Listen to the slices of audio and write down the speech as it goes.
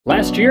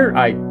last year,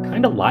 I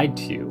kinda lied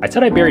to you. I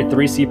said I buried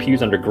 3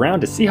 CPUs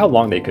underground to see how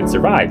long they could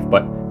survive,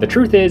 but the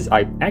truth is,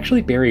 I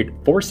actually buried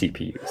 4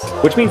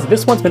 CPUs, which means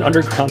this one's been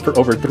underground for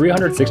over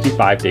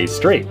 365 days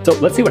straight. So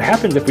let's see what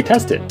happens if we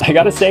test it. I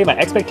gotta say, my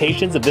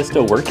expectations of this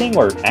still working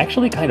were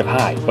actually kind of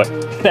high, but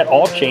that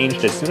all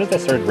changed as soon as I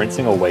started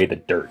rinsing away the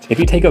dirt. If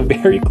you take a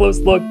very close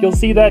look, you'll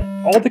see that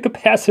all the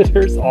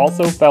capacitors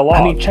also fell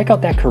off. I mean, check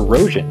out that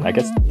corrosion. I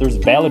guess there's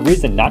valid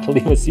reason not to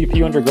leave a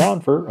CPU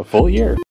underground for a full year.